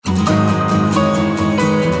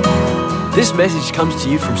This message comes to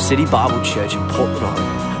you from City Bible Church in Portland,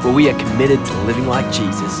 Oregon, where we are committed to living like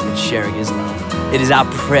Jesus and sharing His love. It is our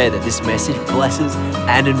prayer that this message blesses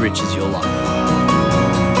and enriches your life.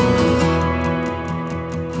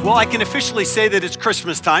 Well, I can officially say that it's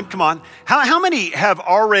Christmas time. Come on. How many have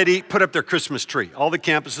already put up their Christmas tree? All the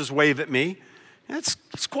campuses wave at me.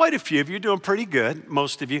 It's quite a few of you. You're doing pretty good,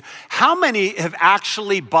 most of you. How many have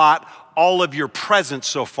actually bought all of your presents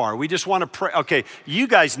so far? We just want to pray. Okay, you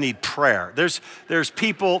guys need prayer. There's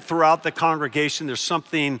people throughout the congregation. There's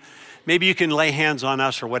something, maybe you can lay hands on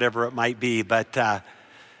us or whatever it might be. But,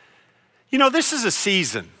 this is a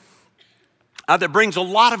season that brings a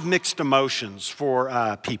lot of mixed emotions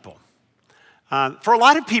for people. For a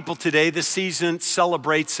lot of people today, this season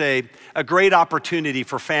celebrates a great opportunity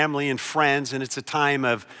for family and friends, and it's a time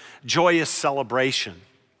of joyous celebration.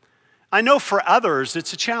 I know for others,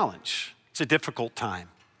 it's a challenge. It's a difficult time.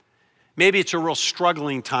 Maybe it's a real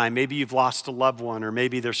struggling time. Maybe you've lost a loved one, or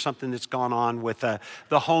maybe there's something that's gone on with the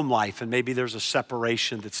home life, and maybe there's a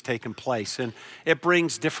separation that's taken place, and it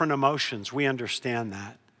brings different emotions. We understand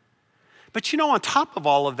that. But on top of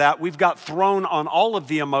all of that, we've got thrown on all of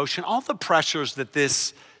the emotion, all the pressures that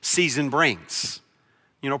this season brings.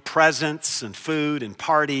 Presents and food and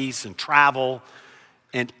parties and travel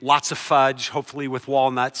and lots of fudge, hopefully with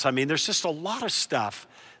walnuts. There's just a lot of stuff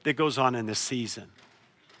that goes on in this season.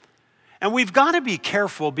 And we've got to be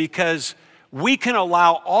careful because we can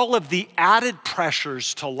allow all of the added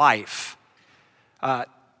pressures to life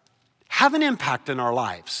have an impact in our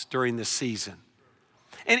lives during this season.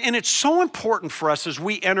 And it's so important for us as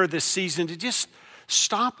we enter this season to just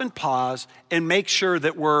stop and pause and make sure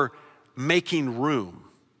that we're making room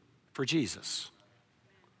for Jesus.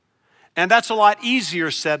 And that's a lot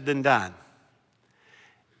easier said than done.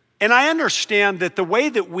 And I understand that the way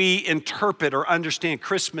that we interpret or understand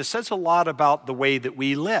Christmas says a lot about the way that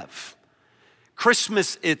we live.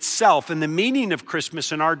 Christmas itself and the meaning of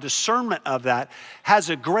Christmas and our discernment of that has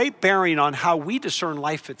a great bearing on how we discern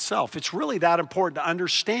life itself. It's really that important to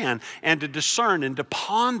understand and to discern and to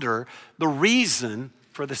ponder the reason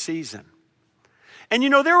for the season. And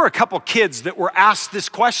there were a couple kids that were asked this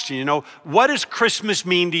question, what does Christmas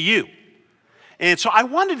mean to you? And so I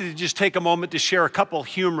wanted to just take a moment to share a couple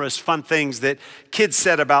humorous, fun things that kids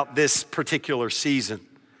said about this particular season.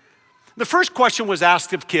 The first question was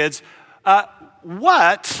asked of kids,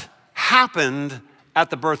 what happened at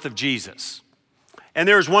the birth of Jesus? And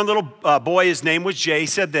there was one little boy, his name was Jay,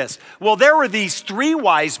 said this. Well, there were these 3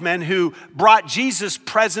 wise men who brought Jesus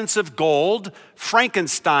presents of gold,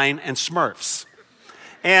 Frankenstein, and Smurfs.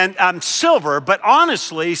 And silver, but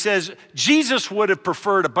honestly, he says, Jesus would have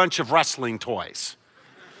preferred a bunch of wrestling toys.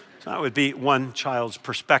 So that would be one child's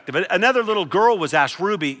perspective. Another little girl was asked,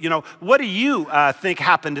 Ruby, what do you think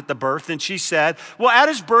happened at the birth? And she said, well, at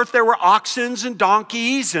his birth, there were oxen and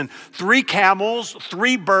donkeys and 3 camels,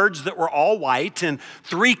 3 birds that were all white, and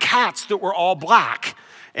 3 cats that were all black.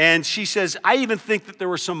 And she says, I even think that there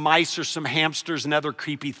were some mice or some hamsters and other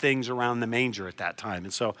creepy things around the manger at that time.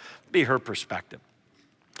 And so be her perspective.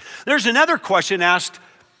 There's another question asked,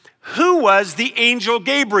 who was the angel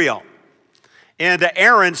Gabriel? And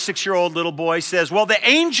Aaron, 6-year-old little boy, says, well, the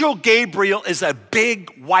angel Gabriel is a big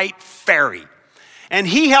white fairy. And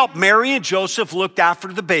he helped Mary and Joseph look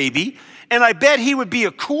after the baby. And I bet he would be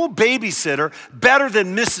a cool babysitter, better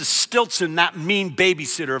than Mrs. Stilson, that mean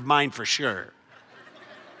babysitter of mine for sure.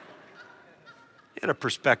 Get a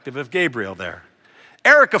perspective of Gabriel there.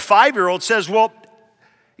 Eric, a 5-year-old, says, well,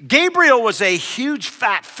 Gabriel was a huge,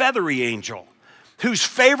 fat, feathery angel whose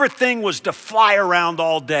favorite thing was to fly around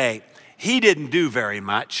all day. He didn't do very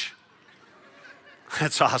much.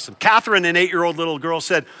 That's awesome. Catherine, an 8-year-old little girl,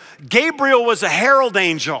 said, Gabriel was a herald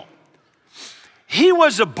angel. He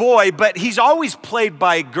was a boy, but he's always played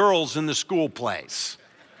by girls in the school plays.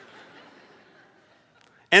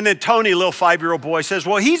 And then Tony, a little 5-year-old boy, says,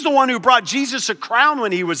 well, he's the one who brought Jesus a crown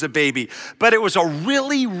when he was a baby, but it was a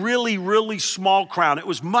really, really, really small crown. It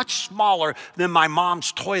was much smaller than my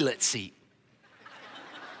mom's toilet seat.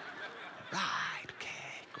 Right,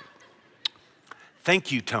 okay.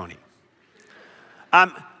 Thank you, Tony.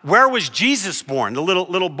 Where was Jesus born? The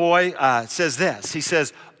little boy says this. He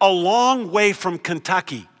says, a long way from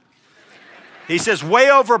Kentucky. He says, way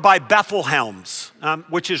over by Bethlehem's,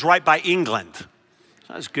 which is right by England.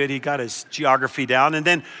 That's good. He got his geography down. And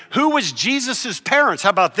then who was Jesus's parents? How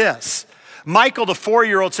about this? Michael, the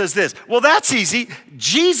 4-year-old, says this. Well, that's easy.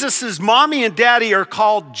 Jesus's mommy and daddy are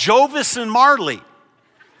called Jovis and Marley.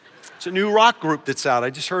 It's a new rock group that's out. I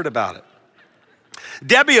just heard about it.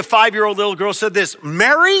 Debbie, a 5-year-old little girl, said this.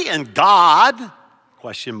 Mary and God,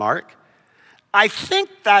 question mark, I think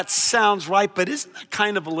that sounds right, but isn't that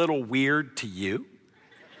kind of a little weird to you?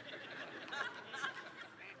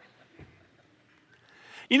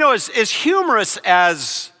 You know, as humorous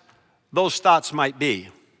as those thoughts might be,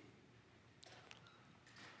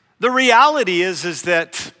 the reality is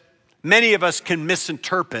that many of us can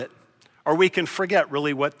misinterpret or we can forget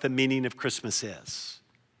really what the meaning of Christmas is.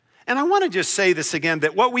 And I want to just say this again,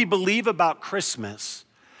 that what we believe about Christmas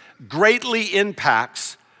greatly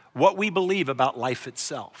impacts what we believe about life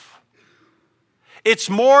itself. It's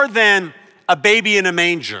more than a baby in a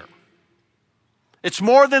manger. It's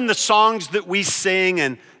more than the songs that we sing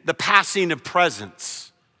and the passing of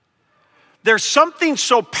presents. There's something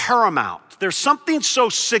so paramount. There's something so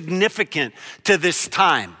significant to this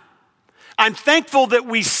time. I'm thankful that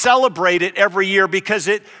we celebrate it every year because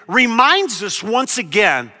it reminds us once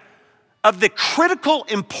again of the critical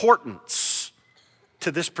importance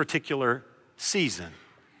to this particular season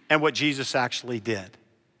and what Jesus actually did.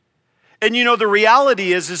 And you know, the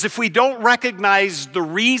reality is if we don't recognize the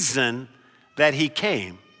reason that he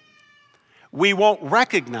came, we won't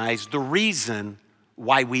recognize the reason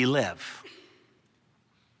why we live.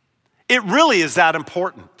 It really is that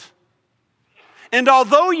important. And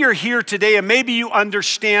although you're here today and maybe you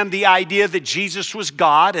understand the idea that Jesus was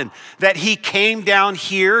God and that he came down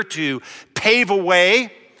here to pave a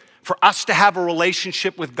way for us to have a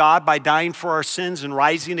relationship with God by dying for our sins and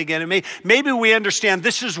rising again, and maybe we understand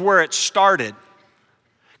this is where it started.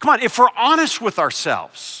 Come on, if we're honest with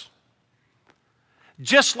ourselves,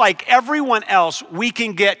 just like everyone else, we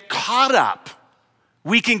can get caught up,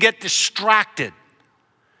 we can get distracted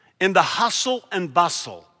in the hustle and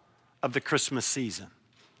bustle of the Christmas season.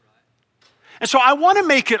 And so I want to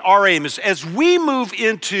make it our aim as we move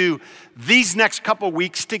into these next couple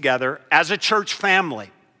weeks together as a church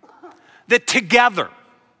family, that together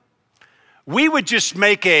we would just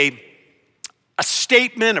make a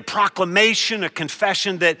statement, a proclamation, a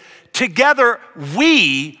confession that together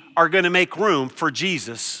we are going to make room for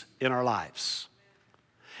Jesus in our lives.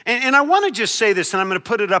 And I want to just say this, and I'm going to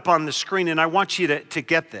put it up on the screen, and I want you to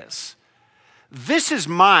get this. This is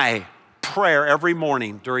my prayer every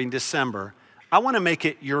morning during December. I want to make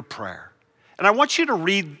it your prayer. And I want you to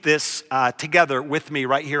read this together with me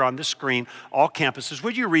right here on the screen, all campuses.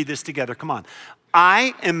 Would you read this together? Come on.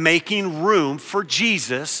 I am making room for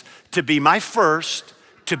Jesus to be my first,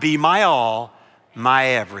 to be my all, my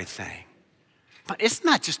everything. But isn't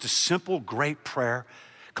that just a simple, great prayer?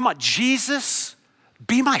 Come on, Jesus,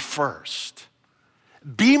 be my first,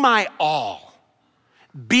 be my all,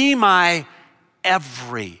 be my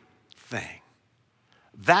everything.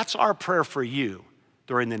 That's our prayer for you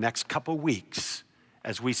during the next couple weeks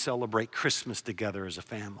as we celebrate Christmas together as a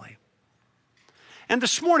family. And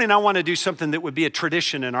this morning, I want to do something that would be a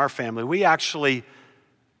tradition in our family. We actually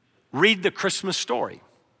read the Christmas story.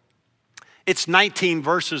 It's 19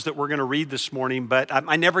 verses that we're going to read this morning, but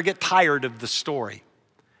I never get tired of the story.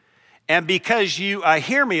 And because you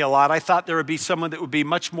hear me a lot, I thought there would be someone that would be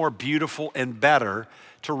much more beautiful and better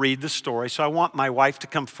to read the story. So I want my wife to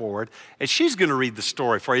come forward, and she's going to read the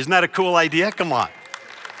story for you. Isn't that a cool idea? Come on.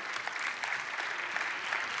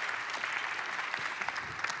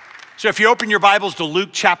 So if you open your Bibles to Luke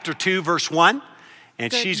chapter 2, verse 1,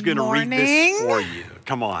 and she's going to read this for you.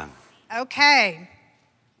 Come on. Okay.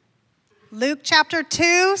 Luke chapter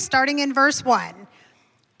 2, starting in verse 1.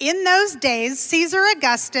 In those days, Caesar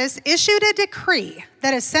Augustus issued a decree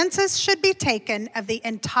that a census should be taken of the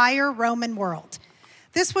entire Roman world.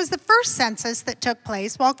 This was the first census that took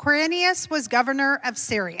place while Quirinius was governor of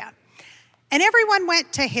Syria. And everyone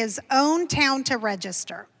went to his own town to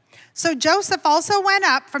register. So Joseph also went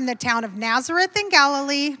up from the town of Nazareth in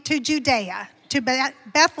Galilee to Judea, to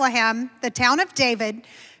Bethlehem, the town of David,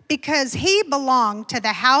 because he belonged to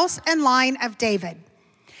the house and line of David.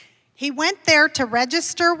 He went there to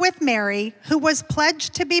register with Mary, who was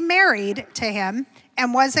pledged to be married to him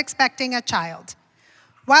and was expecting a child.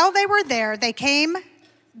 While they were there,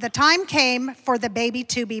 the time came for the baby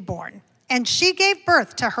to be born, and she gave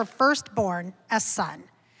birth to her firstborn, a son.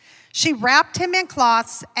 She wrapped him in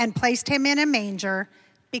cloths and placed him in a manger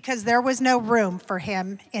because there was no room for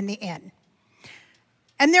him in the inn.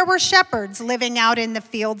 And there were shepherds living out in the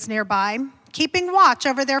fields nearby, keeping watch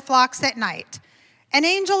over their flocks at night. An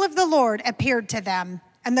angel of the Lord appeared to them,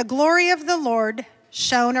 and the glory of the Lord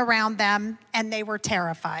shone around them, and they were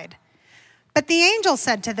terrified. But the angel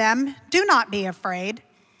said to them, "Do not be afraid.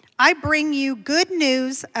 I bring you good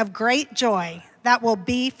news of great joy that will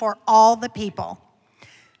be for all the people.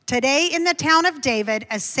 Today in the town of David,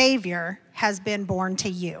 a Savior has been born to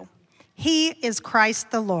you. He is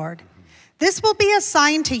Christ the Lord. This will be a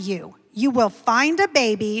sign to you. you will find a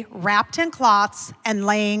baby wrapped in cloths and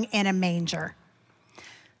laying in a manger."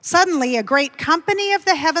 Suddenly, a great company of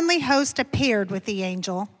the heavenly host appeared with the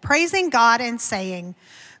angel, praising God and saying,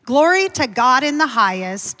 "Glory to God in the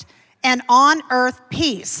highest, and on earth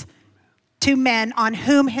peace to men on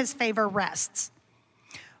whom his favor rests."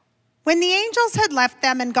 When the angels had left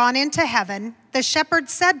them and gone into heaven, the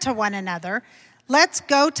shepherds said to one another, "Let's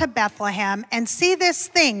go to Bethlehem and see this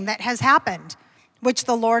thing that has happened, which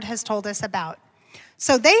the Lord has told us about."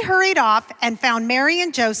 So they hurried off and found Mary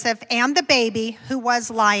and Joseph and the baby who was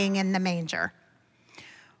lying in the manger.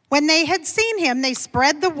 When they had seen him, they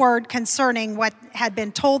spread the word concerning what had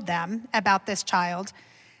been told them about this child,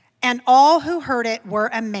 and all who heard it were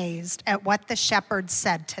amazed at what the shepherds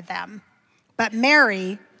said to them. But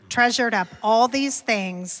Mary treasured up all these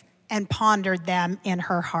things and pondered them in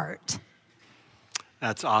her heart.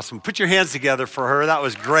 That's awesome. Put your hands together for her. That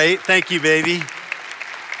was great. Thank you, baby.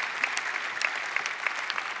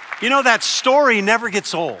 You know, that story never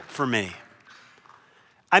gets old for me.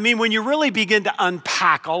 I mean, when you really begin to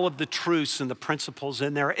unpack all of the truths and the principles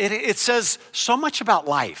in there, it says so much about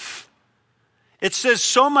life. It says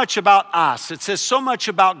so much about us. It says so much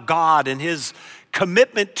about God and his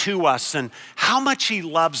commitment to us and how much he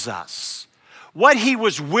loves us. What he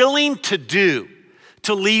was willing to do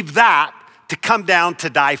to leave that to come down to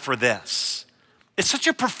die for this. It's such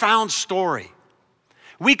a profound story.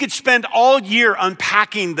 We could spend all year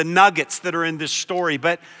unpacking the nuggets that are in this story,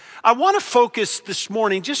 but I want to focus this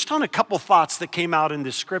morning just on a couple thoughts that came out in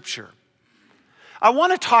this scripture. I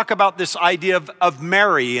want to talk about this idea of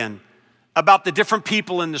Mary and about the different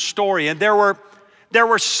people in the story. And there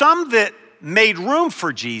were some that made room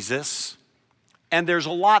for Jesus, and there's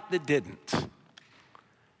a lot that didn't.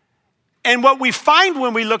 And what we find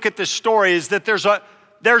when we look at this story is that there's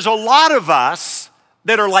a lot of us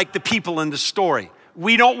that are like the people in the story.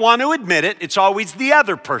 We don't want to admit it. It's always the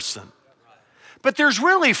other person. But there's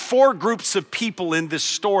really 4 groups of people in this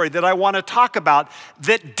story that I want to talk about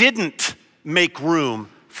that didn't make room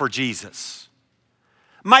for Jesus.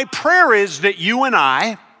 My prayer is that you and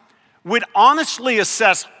I would honestly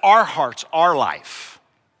assess our hearts, our life.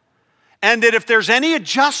 And that if there's any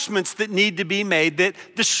adjustments that need to be made, that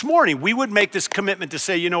this morning we would make this commitment to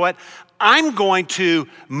say, you know what, I'm going to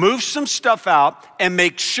move some stuff out and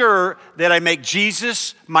make sure that I make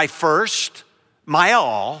Jesus my first, my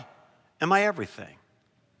all, and my everything.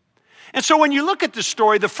 And so when you look at the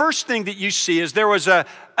story, the first thing that you see is there was an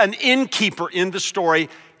innkeeper in the story.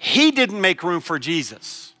 He didn't make room for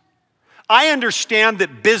Jesus. I understand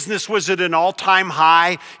that business was at an all-time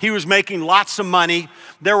high. He was making lots of money.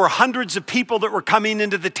 There were hundreds of people that were coming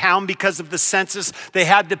into the town because of the census. They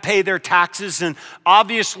had to pay their taxes, and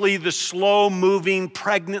obviously the slow-moving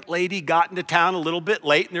pregnant lady got into town a little bit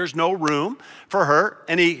late, and there's no room for her.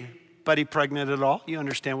 Anybody pregnant at all? You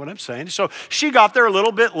understand what I'm saying? So she got there a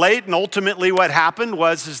little bit late, and ultimately what happened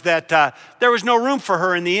was that there was no room for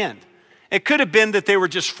her in the end. It could have been that they were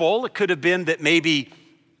just full. It could have been that maybe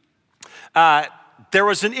there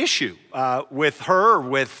was an issue with her,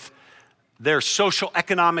 with their social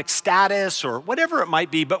economic status or whatever it might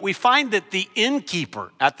be. But we find that the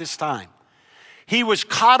innkeeper at this time, he was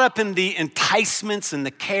caught up in the enticements and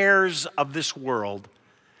the cares of this world,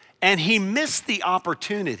 and he missed the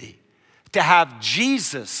opportunity to have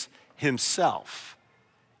Jesus himself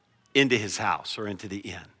into his house or into the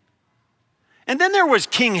inn. And then there was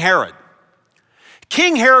King Herod.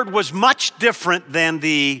 King Herod was much different than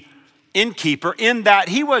the innkeeper in that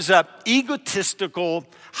he was an egotistical,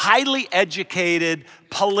 highly educated,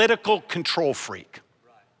 political control freak.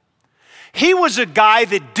 He was a guy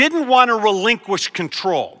that didn't want to relinquish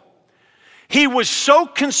control. He was so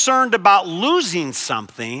concerned about losing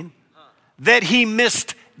something that he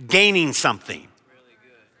missed gaining something.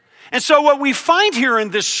 And so what we find here in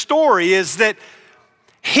this story is that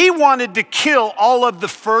he wanted to kill all of the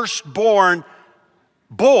firstborn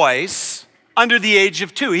boys under the age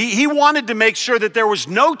of 2. He wanted to make sure that there was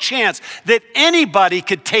no chance that anybody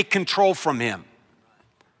could take control from him.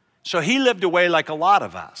 So he lived away like a lot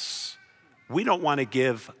of us. We don't want to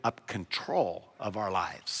give up control of our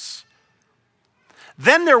lives.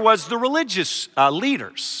 Then there was the religious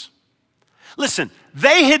leaders. Listen,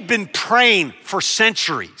 they had been praying for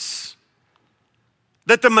centuries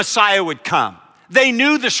that the Messiah would come. They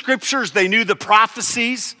knew the scriptures, they knew the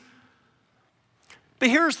prophecies. But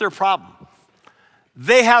here's their problem.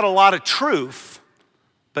 They had a lot of truth,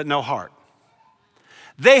 but no heart.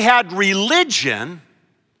 They had religion,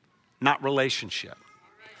 not relationship.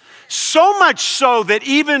 So much so that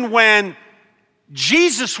even when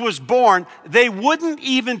Jesus was born, they wouldn't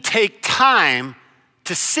even take time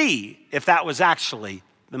to see if that was actually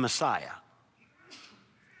the Messiah.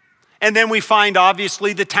 And then we find,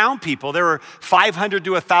 obviously, the town people. There were 500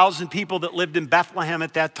 to 1,000 people that lived in Bethlehem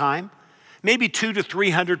at that time. Maybe 200 to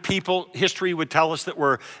 300 people, history would tell us, that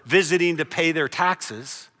were visiting to pay their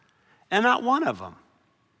taxes. And not one of them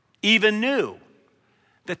even knew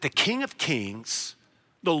that the King of Kings,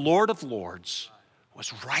 the Lord of Lords,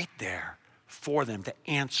 was right there for them to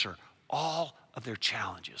answer all of their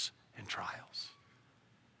challenges and trials.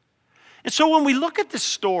 And so when we look at this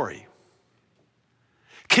story,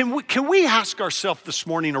 can we ask ourselves this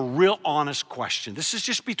morning a real honest question? This is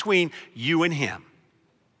just between you and him.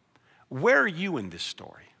 Where are you in this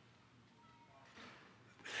story?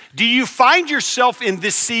 Do you find yourself in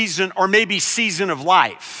this season, or maybe season of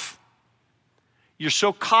life, you're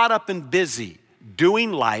so caught up and busy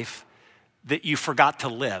doing life that you forgot to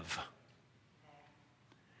live?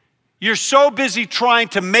 You're so busy trying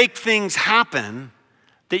to make things happen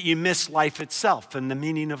that you miss life itself and the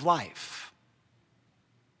meaning of life.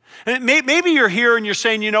 And maybe you're here and you're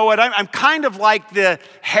saying, you know what, I'm kind of like the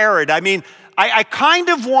Herod. I mean, I kind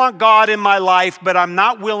of want God in my life, but I'm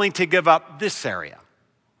not willing to give up this area.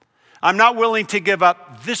 I'm not willing to give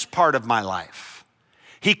up this part of my life.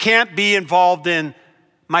 He can't be involved in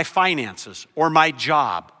my finances or my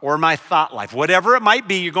job or my thought life, whatever it might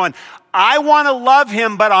be. You're going, I want to love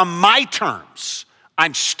him, but on my terms.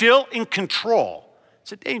 I'm still in control.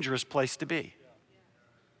 It's a dangerous place to be.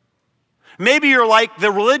 Maybe you're like the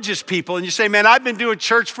religious people and you say, man, I've been doing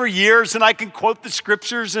church for years and I can quote the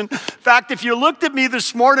scriptures. And in fact, if you looked at me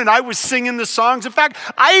this morning, I was singing the songs. In fact,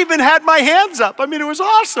 I even had my hands up. I mean, it was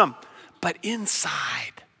awesome. But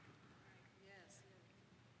inside,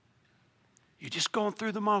 you're just going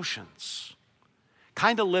through the motions.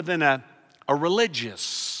 Kind of living a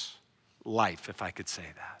religious life, if I could say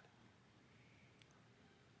that.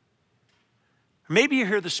 Maybe you're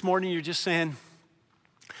here this morning, you're just saying,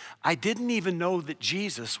 I didn't even know that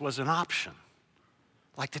Jesus was an option,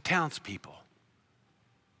 like the townspeople.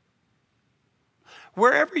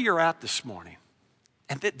 Wherever you're at this morning,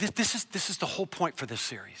 and this is the whole point for this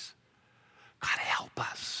series, God help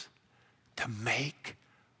us to make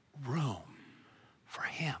room for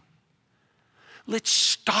him. Let's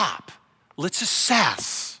stop. Let's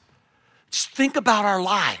assess. Just think about our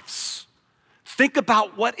lives. Think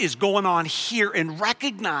about what is going on here and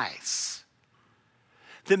recognize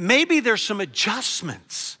that maybe there's some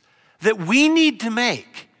adjustments that we need to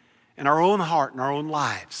make in our own heart and our own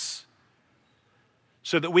lives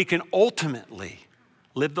so that we can ultimately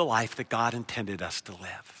live the life that God intended us to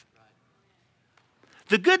live.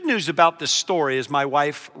 The good news about this story is my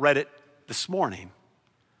wife read it this morning.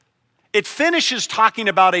 It finishes talking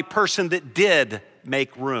about a person that did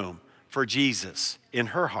make room for Jesus in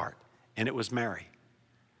her heart, and it was Mary.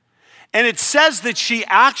 And it says that she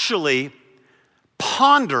actually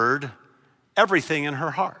pondered everything in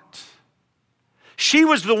her heart. She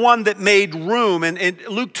was the one that made room, and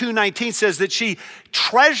Luke 2:19 says that she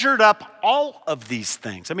treasured up all of these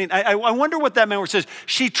things. I mean, I wonder what that meant where it says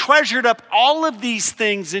she treasured up all of these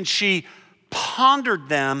things and she pondered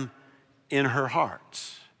them in her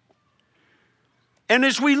heart. And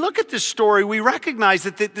as we look at this story, we recognize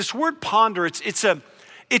that this word ponder, it's a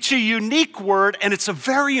unique word and it's a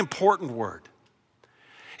very important word.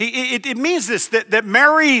 It means this, that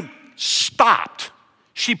Mary stopped.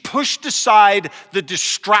 She pushed aside the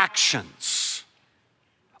distractions,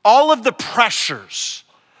 all of the pressures,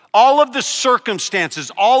 all of the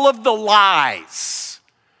circumstances, all of the lies,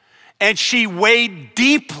 and she weighed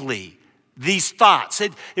deeply these thoughts.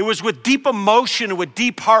 It was with deep emotion and with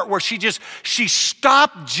deep heart where she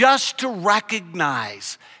stopped just to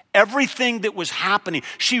recognize everything that was happening.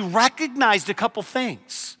 She recognized a couple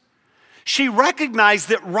things. She recognized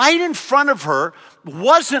that right in front of her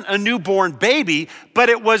wasn't a newborn baby, but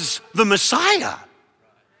it was the Messiah.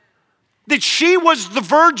 That she was the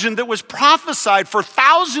virgin that was prophesied for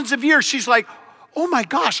thousands of years. She's like, oh my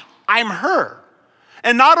gosh, I'm her.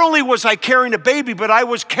 And not only was I carrying a baby, but I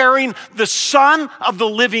was carrying the Son of the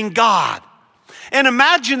living God. And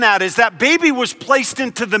imagine that as that baby was placed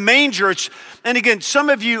into the manger. And again, some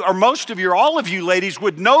of you, or most of you, or all of you ladies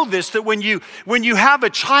would know this, that when you have a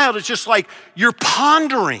child, it's just like you're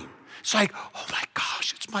pondering. It's like, oh my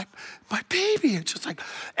gosh, it's my baby. It's just like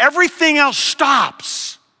everything else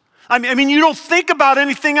stops. I mean, you don't think about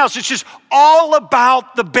anything else. It's just all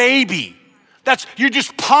about the baby. You're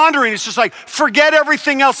just pondering. It's just like, forget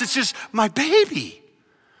everything else. It's just my baby.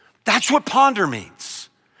 That's what ponder means.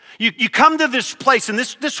 You come to this place, and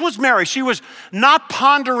this was Mary. She was not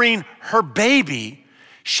pondering her baby.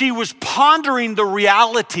 She was pondering the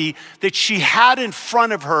reality that she had in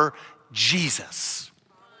front of her, Jesus.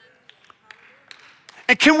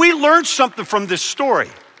 And can we learn something from this story?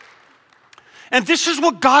 And this is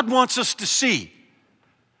what God wants us to see.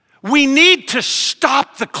 We need to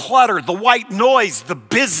stop the clutter, the white noise, the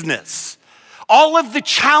business, all of the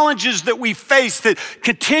challenges that we face that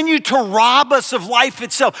continue to rob us of life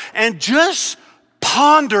itself, and just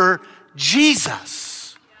ponder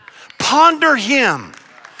Jesus. Ponder him.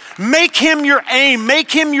 Make him your aim.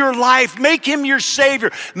 Make him your life. Make him your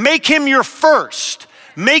Savior. Make him your first.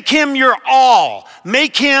 Make him your all.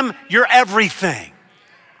 Make him your everything.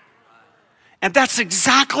 And that's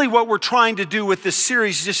exactly what we're trying to do with this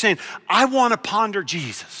series, just saying, I want to ponder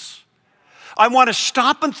Jesus. I want to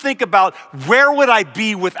stop and think about, where would I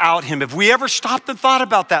be without him? Have we ever stopped and thought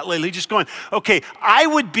about that lately? Just going, okay, I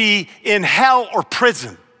would be in hell or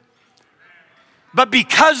prison, but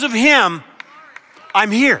because of him,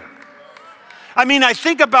 I'm here. I mean, I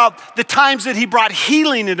think about the times that he brought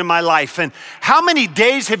healing into my life, and how many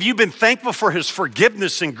days have you been thankful for his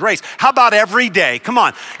forgiveness and grace? How about every day? Come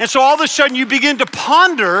on. And so all of a sudden you begin to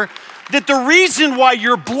ponder that the reason why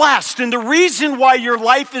you're blessed and the reason why your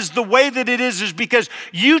life is the way that it is because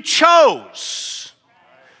you chose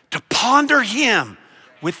to ponder him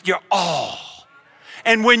with your all.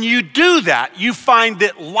 And when you do that, you find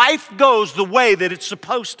that life goes the way that it's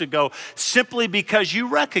supposed to go, simply because you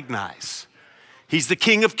recognize he's the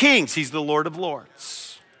King of Kings. He's the Lord of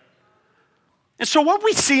Lords. And so what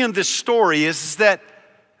we see in this story is that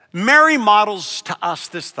Mary models to us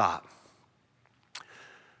this thought,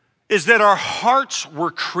 is that our hearts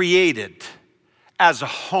were created as a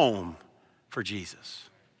home for Jesus.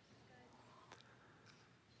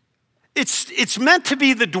 It's meant to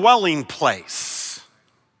be the dwelling place.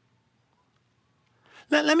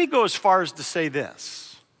 Let me go as far as to say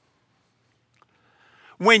this.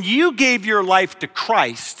 When you gave your life to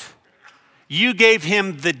Christ, you gave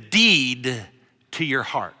him the deed to your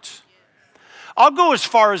heart. I'll go as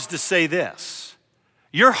far as to say this.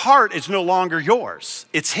 Your heart is no longer yours,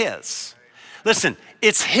 it's his. Listen,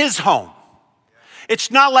 it's his home.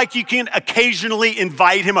 It's not like you can occasionally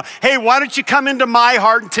invite him. Hey, why don't you come into my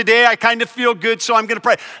heart? And today I kind of feel good, so I'm going to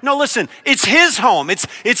pray. No, listen, it's his home.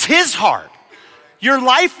 It's his heart. Your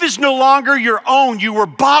life is no longer your own. You were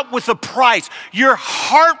bought with a price. Your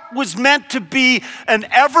heart was meant to be an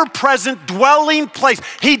ever-present dwelling place.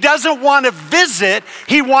 He doesn't want to visit.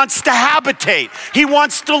 He wants to habitate. He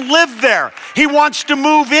wants to live there. He wants to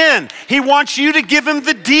move in. He wants you to give him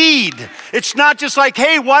the deed. It's not just like,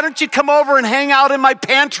 hey, why don't you come over and hang out in my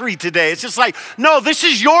pantry today? It's just like, no, this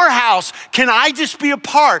is your house. Can I just be a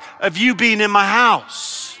part of you being in my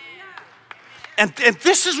house? And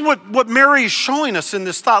this is what Mary is showing us in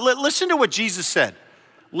this thought. Listen to what Jesus said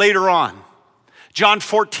later on. John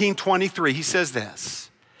 14:23, he says this.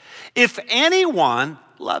 If anyone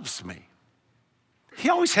loves me. He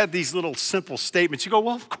always had these little simple statements. You go,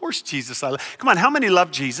 well, of course, Jesus. Come on, how many love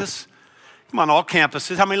Jesus? Come on, all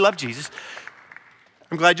campuses, how many love Jesus?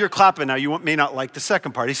 I'm glad you're clapping now. You may not like the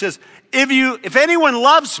second part. He says, if anyone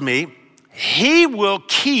loves me, he will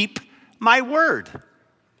keep my word.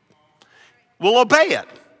 Will obey it.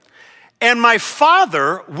 And my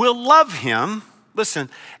Father will love him, listen,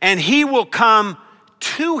 and he will come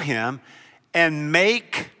to him and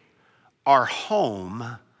make our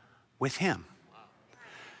home with him.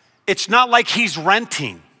 It's not like he's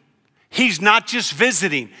renting. He's not just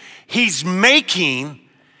visiting. He's making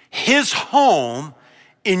his home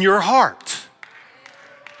in your heart.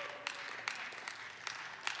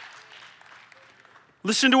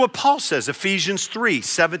 Listen to what Paul says, Ephesians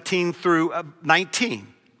 3:17 through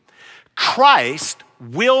 19. Christ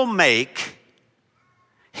will make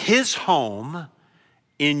his home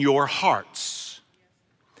in your hearts.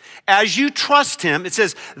 As you trust him, it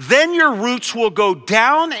says, then your roots will go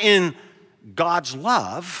down in God's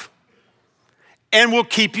love and will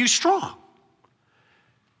keep you strong.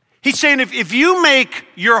 He's saying if you make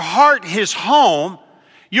your heart his home,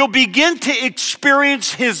 you'll begin to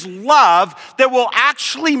experience his love that will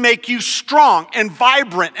actually make you strong and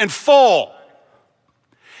vibrant and full.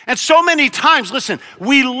 And so many times, listen,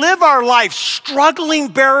 we live our life struggling,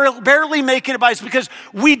 barely making it by us because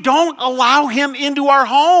we don't allow him into our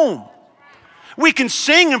home. We can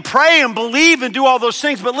sing and pray and believe and do all those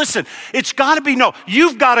things, but listen, it's got to be, no,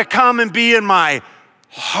 you've got to come and be in my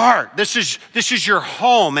heart. This is your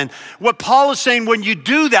home. And what Paul is saying, when you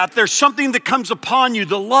do that, there's something that comes upon you,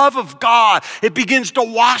 the love of God. It begins to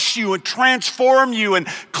wash you and transform you and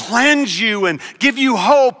cleanse you and give you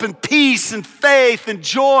hope and peace and faith and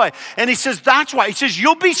joy. And he says, that's why. He says,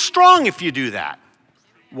 you'll be strong if you do that.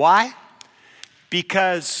 Why?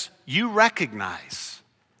 Because you recognize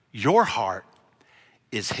your heart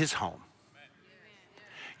is his home.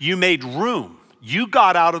 You made room You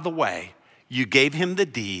got out of the way. You gave him the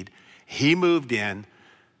deed. He moved in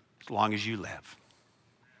as long as you live.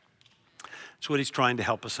 That's what he's trying to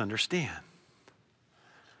help us understand.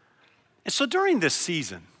 And so during this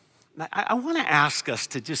season, I want to ask us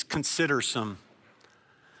to just consider some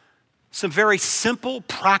very simple,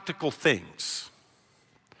 practical things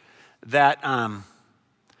that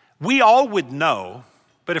we all would know,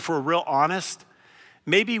 but if we're real honest,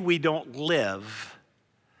 maybe we don't live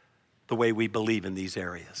the way we believe in these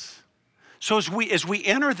areas. So as we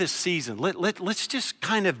enter this season, let's just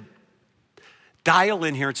kind of dial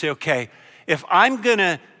in here and say, okay, if I'm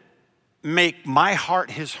gonna make my heart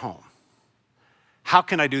his home, how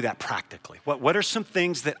can I do that practically? What are some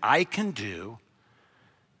things that I can do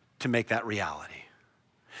to make that reality?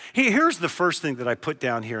 Here's the first thing that I put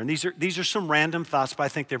down here, and these are some random thoughts, but I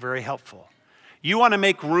think they're very helpful. You wanna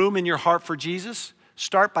make room in your heart for Jesus?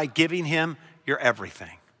 Start by giving him your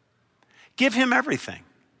everything. Give him everything.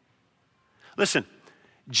 Listen,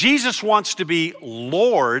 Jesus wants to be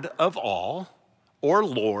Lord of all or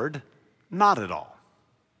Lord not at all.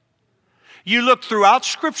 You look throughout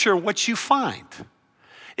Scripture, what you find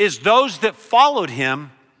is those that followed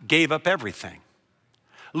him gave up everything.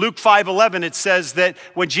 Luke 5:11, it says that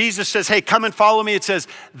when Jesus says, hey, come and follow me, it says,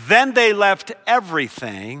 then they left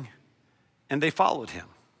everything and they followed him.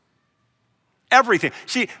 Everything.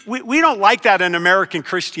 See, we don't like that in American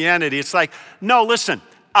Christianity. It's like, no, listen,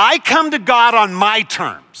 I come to God on my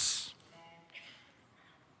terms.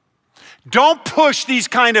 Don't push these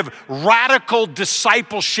kind of radical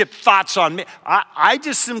discipleship thoughts on me. I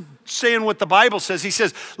just am saying what the Bible says. He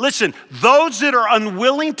says, listen, those that are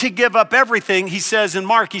unwilling to give up everything, he says in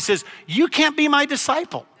Mark, he says, you can't be my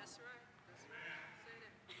disciple.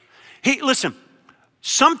 Listen,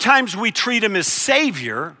 sometimes we treat him as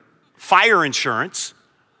Savior, fire insurance,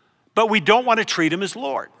 but we don't want to treat him as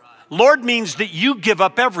Lord. Lord means that you give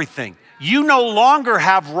up everything. You no longer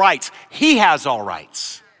have rights. He has all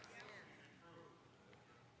rights.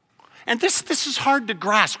 And this is hard to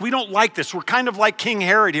grasp. We don't like this. We're kind of like King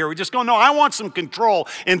Herod here. We just go, no, I want some control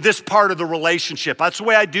in this part of the relationship. That's the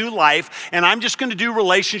way I do life, and I'm just going to do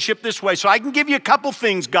relationship this way. So I can give you a couple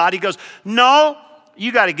things, God. He goes, no,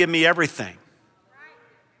 you got to give me everything.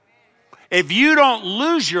 If you don't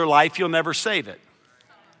lose your life, you'll never save it.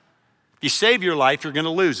 If you save your life, you're going to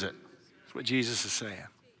lose it. That's what Jesus is saying.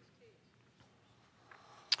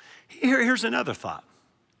 Here's another thought.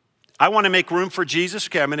 I want to make room for Jesus.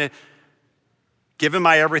 Okay, I'm going to give him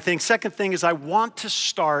my everything. Second thing is I want to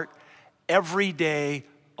start every day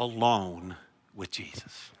alone with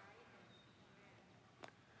Jesus.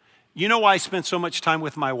 You know why I spend so much time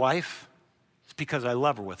with my wife? It's because I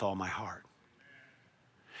love her with all my heart.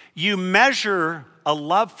 You measure a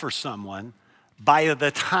love for someone by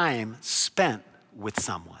the time spent with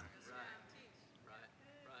someone.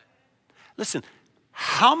 Listen,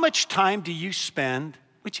 how much time do you spend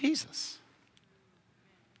with Jesus?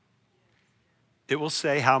 It will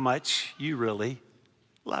say how much you really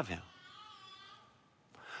love him.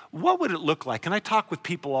 What would it look like? And I talk with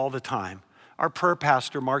people all the time. Our prayer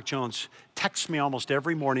pastor, Mark Jones, texts me almost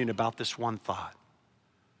every morning about this one thought.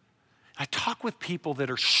 I talk with people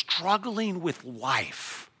that are struggling with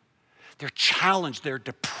life. They're challenged, they're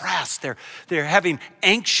depressed, they're having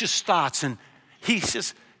anxious thoughts. And he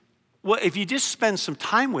says, well, if you just spend some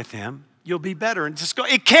time with him, you'll be better. And just go,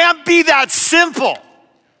 it can't be that simple.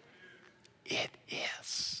 It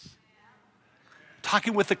is.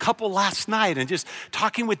 Talking with a couple last night and just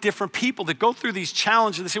talking with different people that go through these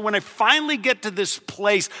challenges. They say, when I finally get to this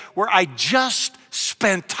place where I just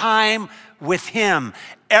spend time with him,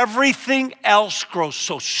 everything else grows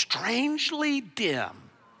so strangely dim.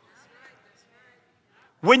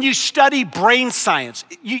 When you study brain science,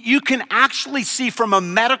 you can actually see from a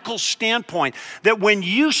medical standpoint that when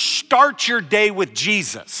you start your day with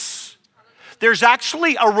Jesus, there's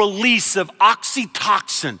actually a release of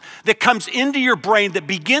oxytocin that comes into your brain that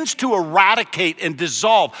begins to eradicate and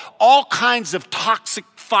dissolve all kinds of toxic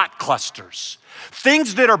thought clusters.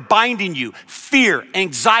 Things that are binding you, fear,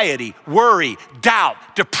 anxiety, worry, doubt,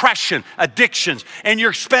 depression, addictions, and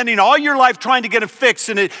you're spending all your life trying to get them fixed.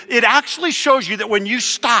 And it actually shows you that when you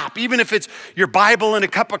stop, even if it's your Bible and a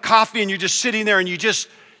cup of coffee and you're just sitting there and you're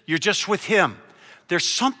just with him, there's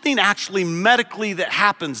something actually medically that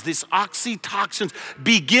happens. These oxytocins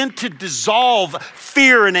begin to dissolve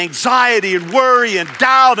fear and anxiety and worry and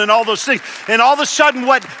doubt and all those things. And all of a sudden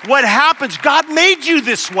what happens, God made you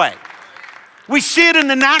this way. We see it in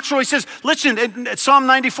the natural. He says, listen, Psalm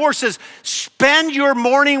 94 says, spend your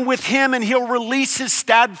morning with him and he'll release his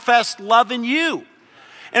steadfast love in you.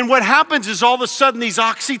 And what happens is all of a sudden these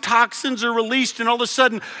oxytocins are released, and all of a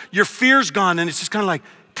sudden your fear's gone, and it's just kind of like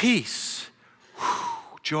peace,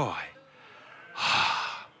 joy,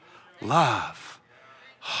 love,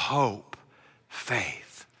 hope,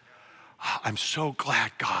 faith. I'm so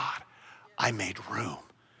glad, God, I made room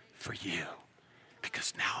for you,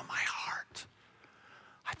 because now in my heart,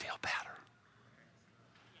 I feel better.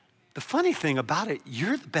 The funny thing about it,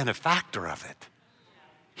 you're the benefactor of it.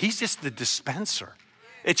 He's just the dispenser.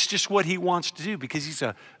 It's just what he wants to do because he's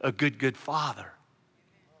a good father.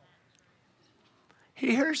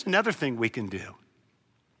 Here's another thing we can do.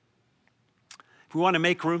 If we want to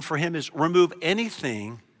make room for him, is remove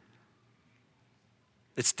anything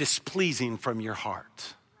that's displeasing from your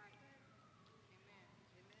heart.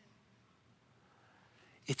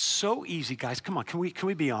 It's so easy, guys. Come on, can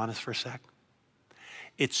we be honest for a sec?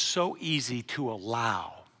 It's so easy to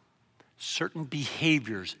allow certain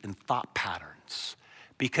behaviors and thought patterns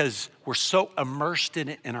because we're so immersed in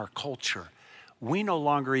it in our culture. We no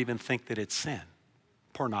longer even think that it's sin.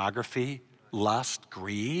 Pornography, lust,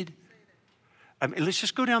 greed. I mean, let's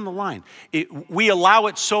just go down the line. We allow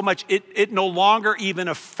it so much, it no longer even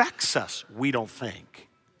affects us, we don't think.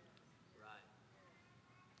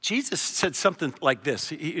 Jesus said something like this.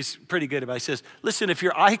 He's pretty good about it. He says, listen, if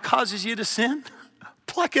your eye causes you to sin,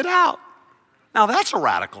 pluck it out. Now that's a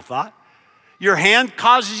radical thought. Your hand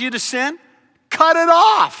causes you to sin, cut it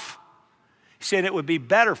off. He said it would be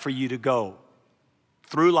better for you to go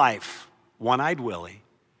through life, one-eyed Willie,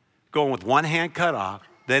 going with one hand cut off,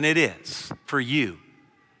 than it is for you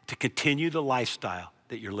to continue the lifestyle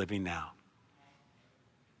that you're living now.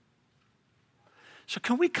 So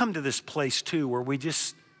can we come to this place too where we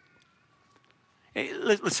just, hey,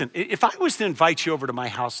 listen, if I was to invite you over to my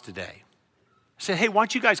house today, say, hey, why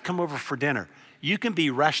don't you guys come over for dinner? You can be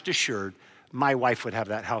rest assured my wife would have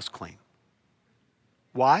that house clean.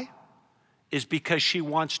 Why? Is because she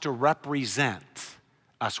wants to represent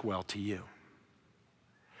us well to you.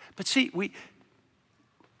 But see,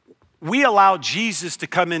 we allow Jesus to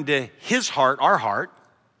come into his heart, our heart,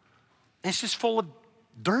 and it's just full of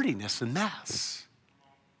dirtiness and mess.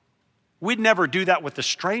 We'd never do that with a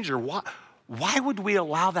stranger. Why would we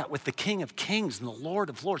allow that with the King of Kings and the Lord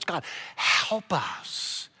of Lords? God, help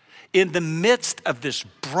us in the midst of this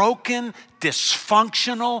broken,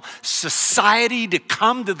 dysfunctional society to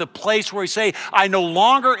come to the place where we say, I no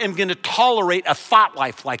longer am going to tolerate a thought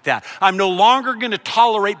life like that. I'm no longer going to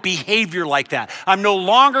tolerate behavior like that. I'm no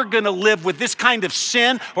longer going to live with this kind of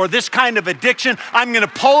sin or this kind of addiction. I'm going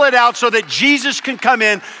to pull it out so that Jesus can come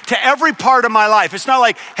in to every part of my life. It's not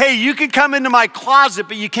like, hey, you can come into my closet,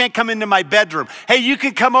 but you can't come into my bedroom. Hey, you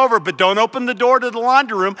can come over, but don't open the door to the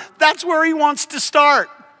laundry room. That's where he wants to start.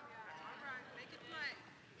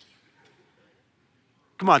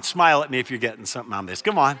 Come on, smile at me if you're getting something on this.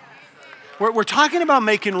 Come on. We're talking about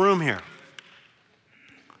making room here.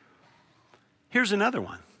 Here's another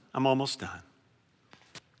one. I'm almost done.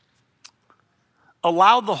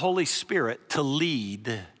 Allow the Holy Spirit to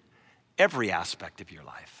lead every aspect of your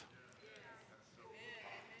life.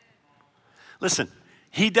 Listen,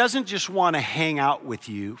 he doesn't just want to hang out with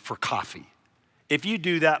you for coffee. If you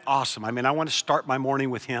do that, awesome. I mean, I want to start my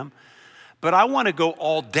morning with him, but I want to go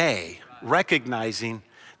all day recognizing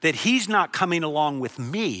that he's not coming along with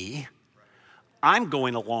me, I'm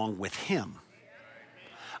going along with him.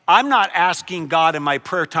 I'm not asking God in my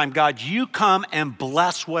prayer time, God, you come and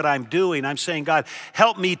bless what I'm doing. I'm saying, God,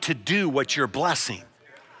 help me to do what you're blessing.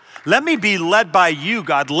 Let me be led by you,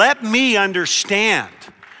 God. Let me understand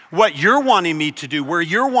what you're wanting me to do, where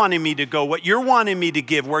you're wanting me to go, what you're wanting me to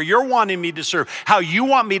give, where you're wanting me to serve, how you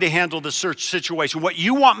want me to handle the situation, what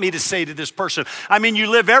you want me to say to this person. I mean, you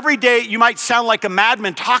live every day, you might sound like a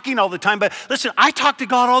madman talking all the time, but listen, I talk to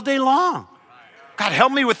God all day long. God,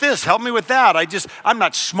 help me with this, help me with that. I'm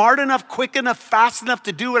not smart enough, quick enough, fast enough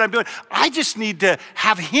to do what I'm doing. I just need to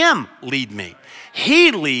have him lead me.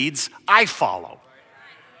 He leads, I follow.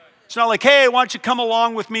 It's not like, hey, why don't you come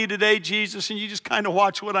along with me today, Jesus, and you just kind of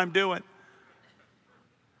watch what I'm doing.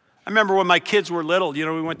 I remember when my kids were little,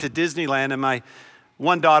 we went to Disneyland, and my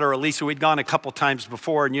one daughter, Elisa, we'd gone a couple times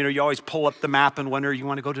before, and you always pull up the map and wonder, you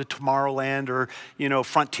want to go to Tomorrowland or,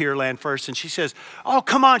 Frontierland first? And she says, oh,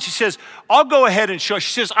 come on. She says, I'll go ahead and show.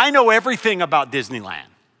 She says, I know everything about Disneyland.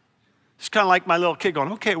 It's kind of like my little kid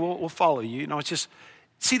going, okay, we'll follow you. It's just,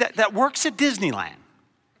 see, that works at Disneyland.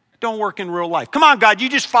 Don't work in real life. Come on, God, you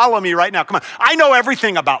just follow me right now. Come on. I know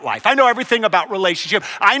everything about life. I know everything about relationship.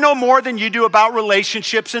 I know more than you do about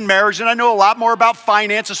relationships and marriage, and I know a lot more about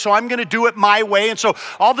finances, so I'm going to do it my way. And so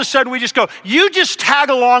all of a sudden we just go, you just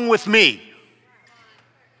tag along with me.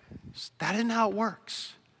 That isn't how it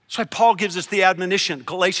works. That's why Paul gives us the admonition,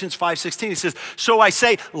 Galatians 5:16. He says, so I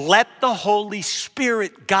say, let the Holy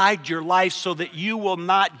Spirit guide your life so that you will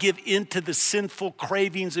not give in to the sinful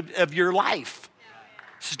cravings of your life.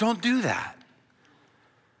 He says, don't do that.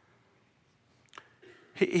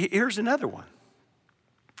 Here's another one.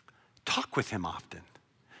 Talk with him often.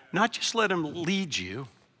 Not just let him lead you.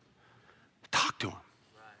 Talk to him.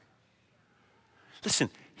 Listen,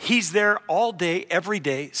 he's there all day, every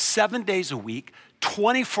day, 7 days a week,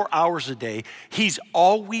 24 hours a day. He's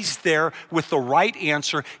always there with the right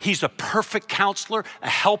answer. He's a perfect counselor, a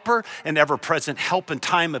helper, an ever-present help in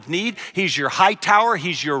time of need. He's your high tower.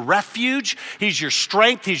 He's your refuge. He's your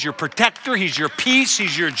strength. He's your protector. He's your peace.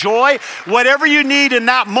 He's your joy. Whatever you need in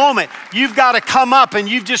that moment, you've got to come up and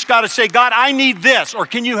you've just got to say, God, I need this, or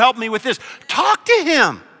can you help me with this? Talk to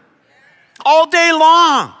him all day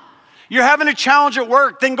long. You're having a challenge at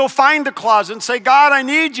work, then go find the closet and say, God, I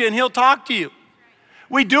need you, and he'll talk to you.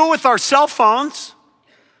 We do it with our cell phones.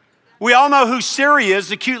 We all know who Siri is,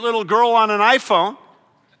 the cute little girl on an iPhone.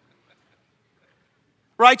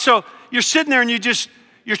 Right? So you're sitting there and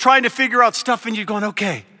you're trying to figure out stuff and you're going,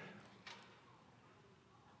 okay,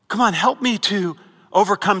 come on, help me to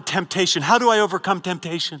overcome temptation. How do I overcome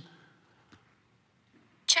temptation?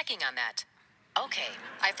 Checking on that. Okay,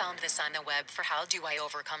 I found this on the web for how do I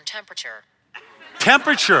overcome temperature.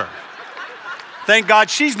 Temperature. Thank God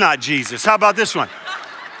she's not Jesus. How about this one?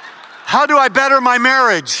 How do I better my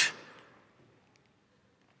marriage?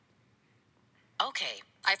 Okay,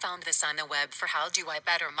 I found this on the web for how do I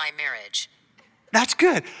better my marriage. That's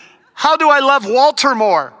good. How do I love Walter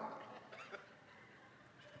more?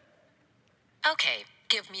 Okay,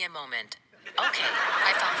 give me a moment. Okay,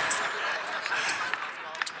 I found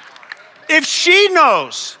this. If she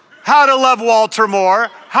knows how to love Walter more,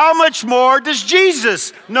 how much more does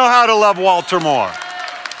Jesus know how to love Walter more?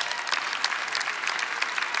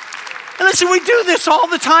 And listen, we do this all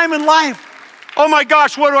the time in life. Oh my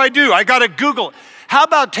gosh, what do? I got to Google it. How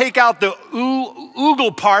about take out the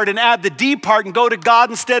oogle part and add the D part and go to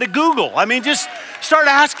God instead of Google? I mean, just start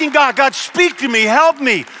asking God, God, speak to me, help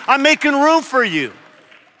me. I'm making room for you.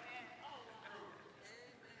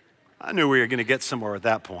 I knew we were going to get somewhere at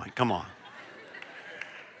that point. Come on.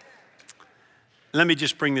 Let me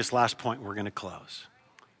just bring this last point. We're going to close.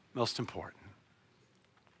 Most important.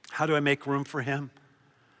 How do I make room for him?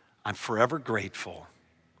 I'm forever grateful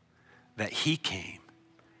that he came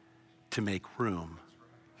to make room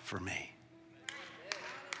for me.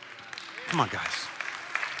 Come on, guys.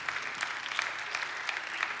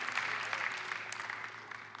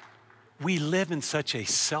 We live in such a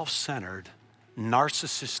self-centered,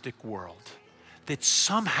 narcissistic world that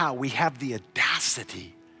somehow we have the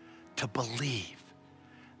audacity to believe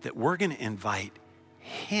that we're going to invite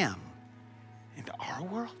him into our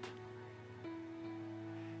world.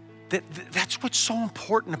 That's what's so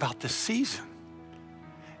important about this season,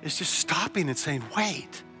 is just stopping and saying,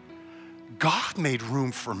 wait, God made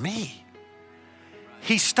room for me.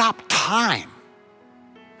 He stopped time.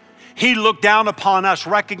 He looked down upon us,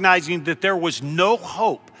 recognizing that there was no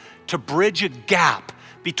hope to bridge a gap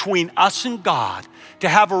between us and God, to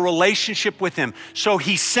have a relationship with him. So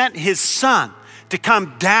he sent his son to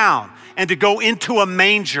come down and to go into a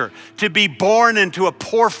manger, to be born into a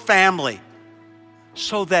poor family,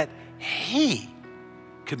 so that he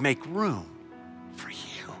could make room for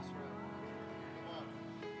you.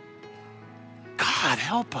 God,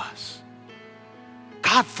 help us.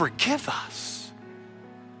 God, forgive us.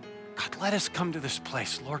 God, let us come to this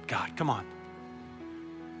place. Lord God, come on.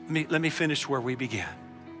 Let me finish where we began.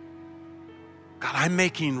 God, I'm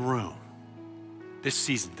making room this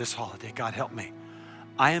season, this holiday. God, help me.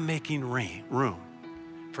 I am making room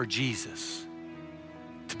for Jesus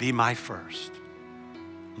to be my first,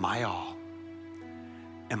 my all,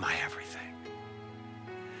 and my everything.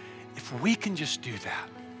 If we can just do that,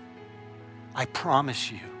 I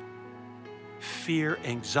promise you, fear,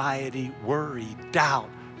 anxiety, worry, doubt,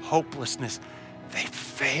 hopelessness, they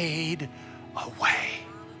fade away.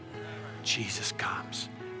 Jesus comes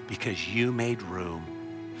because you made room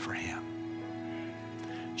for him.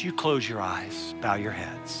 Would you close your eyes, bow your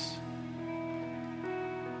heads?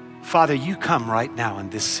 Father, you come right now in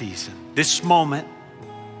this season, this moment.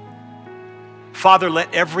 Father,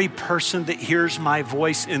 let every person that hears my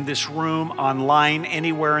voice in this room, online,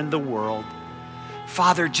 anywhere in the world,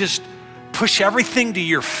 Father, just push everything to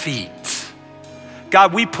your feet.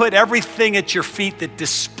 God, we put everything at your feet that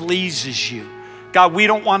displeases you. God, we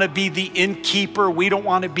don't want to be the innkeeper. We don't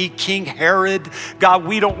want to be King Herod. God,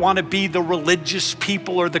 we don't want to be the religious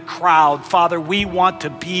people or the crowd. Father, we want to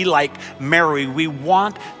be like Mary. We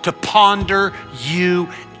want to ponder you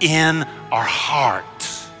in our heart.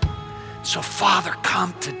 So Father,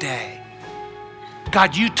 come today.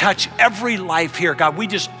 God, you touch every life here. God, we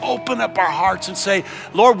just open up our hearts and say,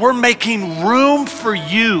 Lord, we're making room for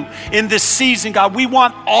you in this season. God, we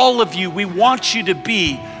want all of you. We want you to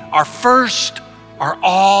be our first, our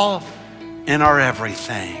all, and our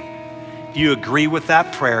everything. If you agree with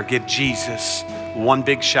that prayer, give Jesus one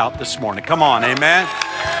big shout this morning. Come on, amen?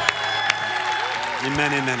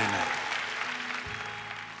 Amen, amen, amen.